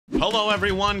Hello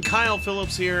everyone, Kyle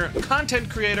Phillips here, content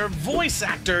creator, voice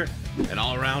actor, and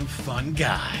all-around fun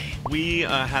guy. We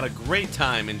had a great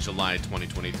time in July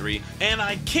 2023, and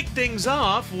I kicked things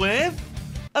off with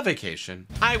a vacation.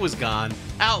 I was gone,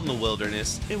 out in the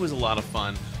wilderness. It was a lot of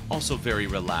fun, also very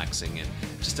relaxing, and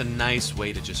just a nice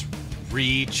way to just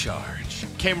recharge.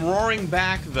 Came roaring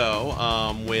back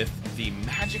though with the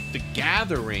Magic the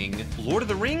Gathering Lord of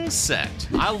the Rings set.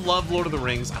 I love Lord of the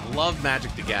Rings, I love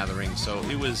Magic the Gathering, so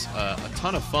it was a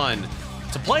ton of fun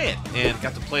to play it, and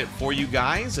got to play it for you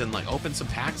guys and like open some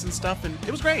packs and stuff, and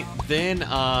it was great. Then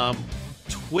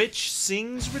Twitch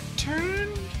Sings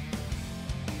returned.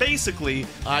 Basically,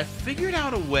 I figured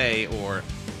out a way, or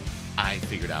I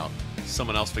figured out,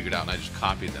 someone else figured out and I just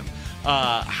copied them,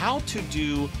 how to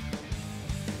do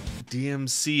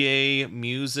DMCA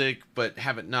music, but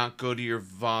have it not go to your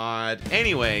VOD.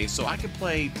 Anyway, so I could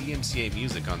play DMCA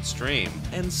music on stream.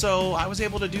 And so I was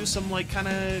able to do some like kind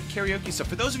of karaoke stuff.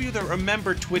 For those of you that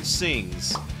remember Twitch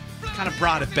Sings, kind of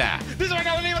brought it back. This is what I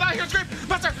got to leave it out here, scream!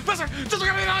 Buster! Just look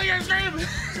at me out here, scream!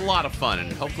 It's a lot of fun,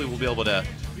 and hopefully we'll be able to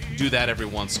do that every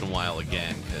once in a while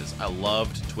again, because I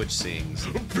loved Twitch Sings.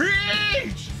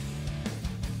 Preach!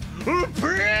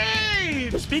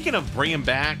 Preach! Speaking of bringing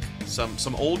back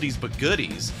some oldies but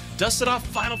goodies, dusted off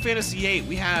Final Fantasy VIII.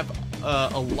 We have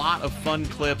a lot of fun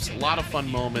clips, a lot of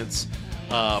fun moments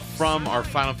from our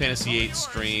Final Fantasy VIII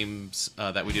streams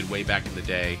that we did way back in the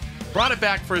day. Brought it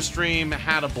back for a stream,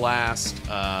 had a blast.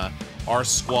 Our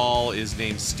Squall is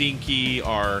named Stinky,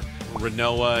 our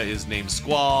Renoa is named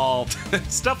Squall,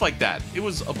 stuff like that. It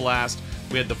was a blast.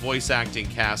 We had the voice acting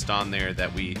cast on there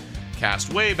that we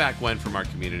cast way back when from our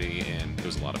community, and it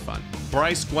was a lot of fun.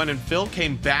 Bryce, Gwen, and Phil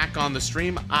came back on the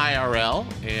stream IRL,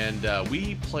 and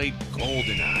we played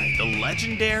GoldenEye, the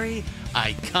legendary,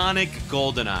 iconic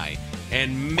GoldenEye.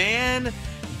 And man,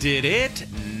 did it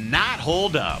not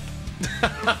hold up.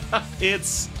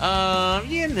 It's,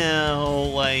 you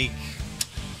know, like,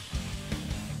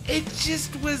 it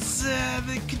just was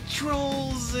the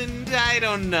controls, and I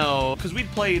don't know, because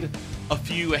we'd played a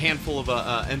handful of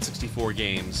N64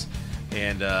 games,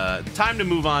 and time to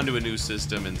move on to a new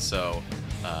system, and so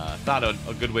thought a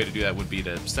good way to do that would be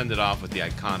to send it off with the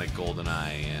iconic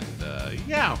GoldenEye, and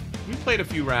yeah, we played a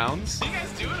few rounds. What are you guys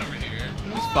doing over here?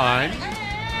 It was fine. You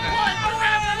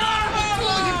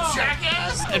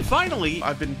jackass! And finally,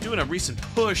 I've been doing a recent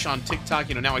push on TikTok.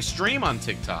 You know, now I stream on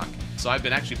TikTok, so I've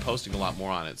been actually posting a lot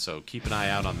more on it, so keep an eye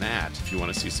out on that if you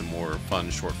want to see some more fun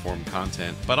short-form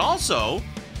content. But also,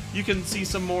 you can see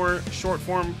some more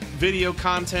short-form video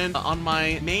content on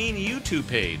my main YouTube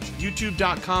page,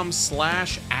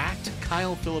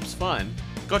 youtube.com/@KylePhillipsFun.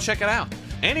 Go check it out.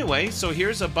 Anyway, so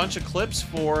here's a bunch of clips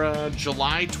for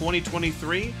July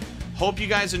 2023. Hope you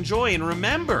guys enjoy, and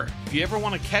remember, if you ever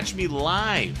want to catch me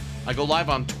live, I go live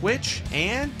on Twitch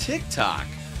and TikTok.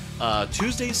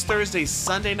 Tuesdays, Thursdays,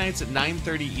 Sunday nights at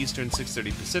 9:30 Eastern,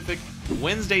 6:30 Pacific.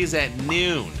 Wednesdays at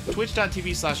noon.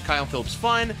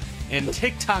 Twitch.tv/KylePhillipsFun and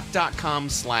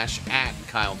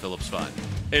TikTok.com/@KylePhillipsFun.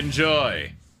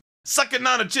 Enjoy. Sucking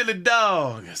on a chili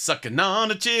dog. Sucking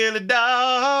on a chili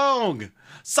dog.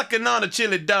 Sucking on a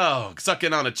chili dog.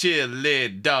 Sucking on a chili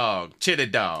dog. Chili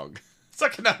dog.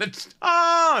 Sucking on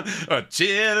a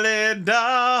chili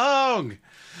dog.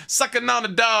 Sucking on a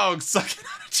dog. Sucking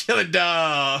on a chili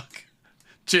dog.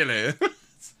 Chili.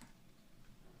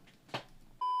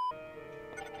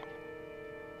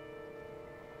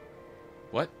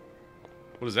 What?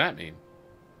 What does that mean?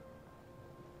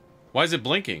 Why is it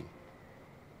blinking?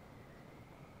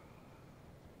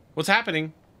 What's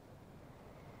happening?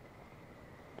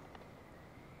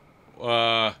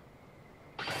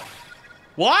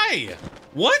 Why?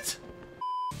 What?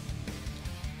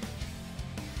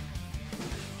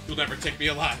 You'll never take me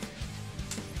alive.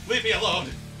 Leave me alone.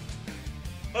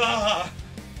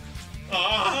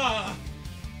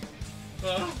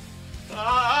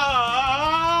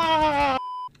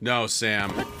 No,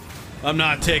 Sam. I'm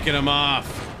not taking them off.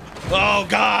 Oh,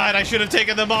 God, I should have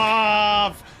taken them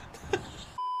off.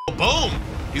 Boom.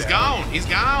 He's gone. He's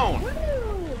gone.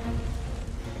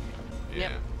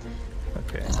 Yeah.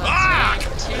 Okay. Ah!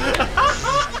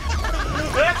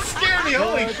 That scared me.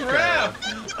 Holy crap.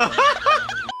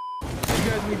 You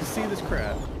guys need to see this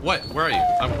crap. What? Where are you?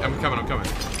 I'm coming.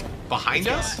 Behind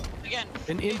us? Again.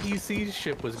 An NPC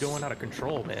ship was going out of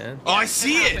control, man. Oh, I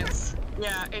see it.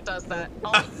 Yeah, it does that.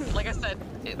 Like I said,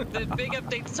 the big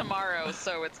update's tomorrow,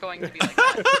 so it's going to be like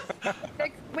that.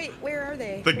 Wait, where are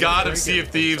they? The god of Sea of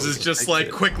Thieves is just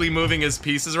like quickly moving his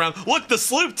pieces around. Look, the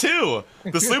sloop too.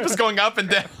 The sloop is going up and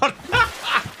down.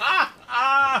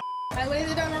 I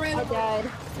landed on a random roof.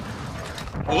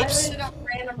 Oops. I landed on a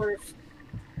random roof.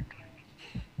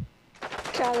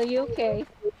 Kyle, are you okay?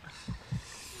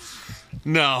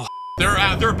 No. They're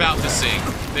about to sink.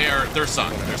 They're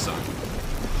sunk. They're sunk.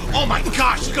 Oh my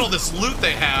gosh, look at all this loot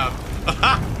they have.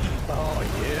 Oh,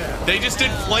 yeah. They just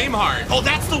did Flameheart. Oh,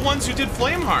 that's the ones who did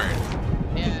Flameheart.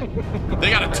 Yeah.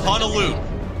 They got a ton of loot.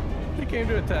 They came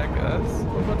to attack us.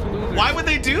 What a bunch of losers. Why would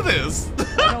they do this?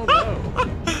 I don't know.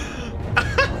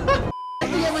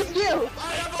 It was you.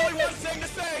 I have only one thing to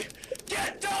say.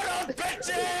 Get dodo,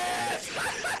 bitches!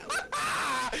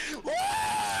 Woo!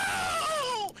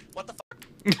 What the fuck?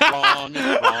 Wrong.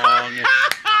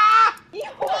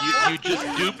 You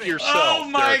just duped yourself. Oh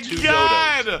my there are 2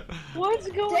 god! dodos. What's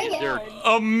going There- on? You just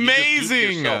Amazing!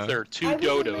 duped yourself. There are 2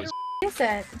 dodos. Is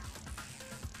it?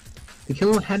 The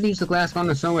killer had to use the glass on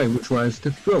its own way, which was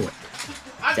to throw it.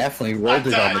 Definitely rolled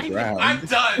it on the ground. I'm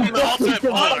done. Ultimate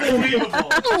blood.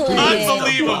 Unbelievable.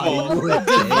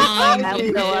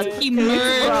 Unbelievable. He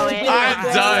murdered. I'm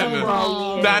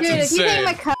done. That's Dude, if you think insane.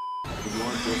 my car If you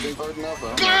weren't drifting hard enough, I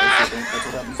don't know. That's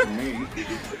what happens to me.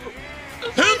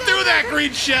 Who threw that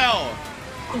green shell?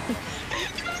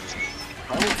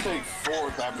 I would take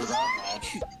 4th after that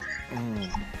match.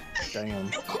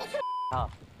 Damn.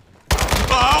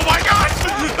 Oh my gosh!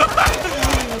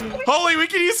 Holy, we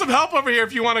can use some help over here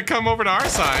if you want to come over to our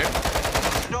side.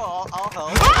 No, I'll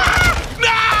help.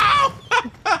 Ah!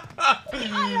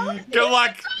 No! Good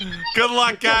luck. Good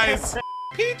luck, guys.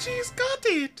 Peachy's got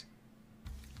it.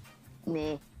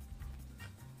 Me.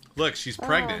 Look, she's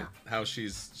pregnant. How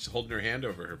she's holding her hand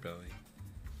over her belly.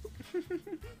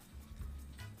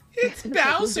 It's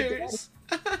Bowser's.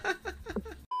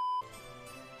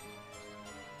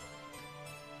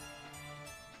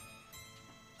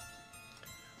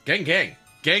 Gang, gang.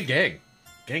 Gang, gang.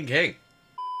 Gang, gang.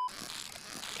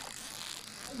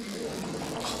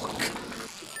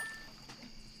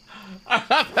 I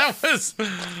thought that was...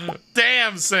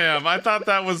 Damn, Sam. I thought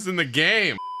that was in the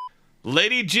game.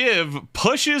 Lady Jiv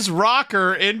pushes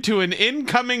Rocker into an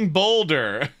incoming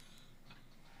boulder.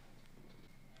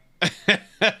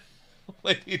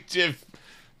 Lady Jiv.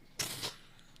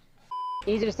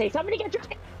 Easy to say. Somebody get your...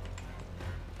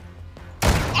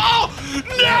 Oh!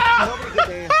 No!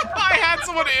 I had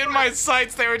someone in my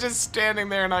sights. They were just standing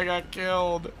there and I got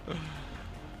killed.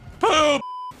 Poop!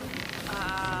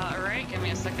 Alright, give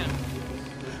me a second.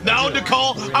 No,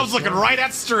 Nicole! I was looking right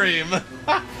at stream.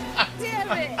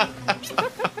 damn it.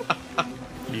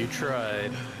 You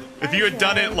tried. If you had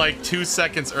done it like 2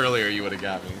 seconds earlier, you would have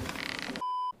got me.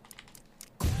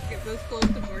 Get this close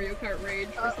to Mario Kart Rage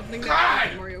for something that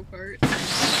isn't Mario Kart.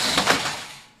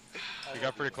 You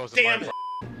got pretty close to Damn. mine.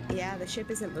 Yeah, the ship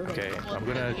isn't moving. Okay, I'm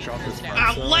gonna drop this Down.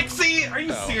 Ah, front. Lexi! Are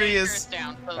you Oh. serious?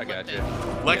 Down, so I got lift you. it.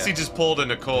 Lexi Yeah. just pulled a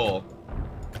Nicole.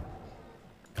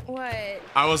 What?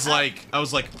 I was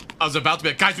about to be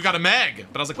like, guys, we got a Meg!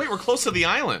 But I was like, wait, we're close to the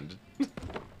island. See,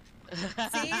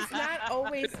 it's not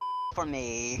always. For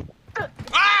me.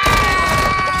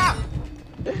 Ah!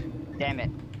 Damn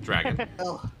it. Dragon.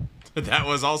 That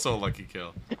was also a lucky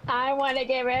kill. I want to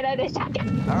get rid of this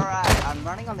shotgun. Alright, I'm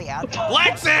running on the outside.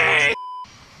 Lexi!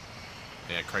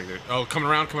 Yeah, Craig there. Oh, coming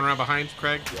around behind,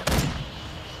 Craig.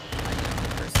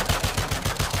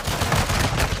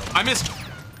 I missed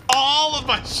all of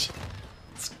my shots.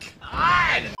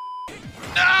 God!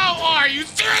 No! Are you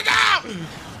serious now?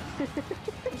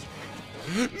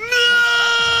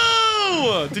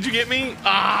 No! Did you get me?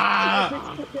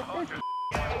 Ah!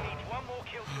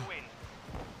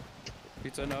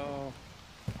 Pizza, no.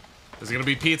 Is it gonna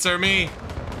be pizza or me?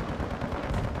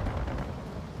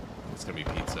 It's gonna be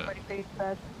pizza.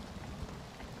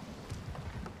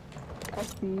 Oh,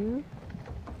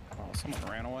 someone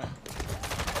ran away.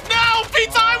 No,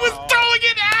 pizza! I was throwing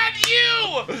it at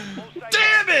you!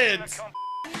 Damn it!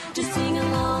 Just sing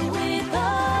along with us.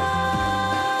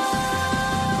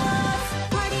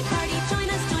 Party, party, join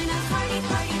us, join us. Party,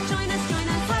 party, join us, join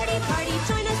us. Party, party,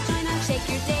 join us, join us. Shake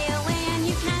your day away and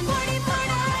you can party,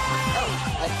 party.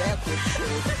 I bet this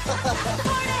shit.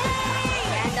 Party.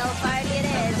 Randall party it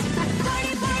is.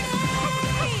 Party, party.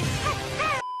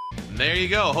 There you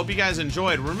go. Hope you guys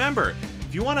enjoyed. Remember,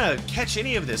 if you want to catch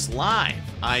any of this live,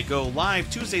 I go live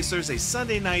Tuesdays, Thursdays,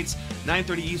 Sunday nights,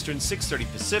 9:30 Eastern, 6:30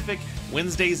 Pacific.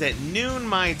 Wednesdays at noon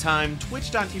my time,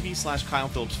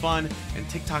 twitch.tv/KylePhillipsFun and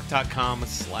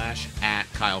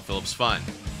tiktok.com/@KylePhillipsFun.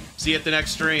 See you at the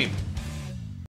next stream.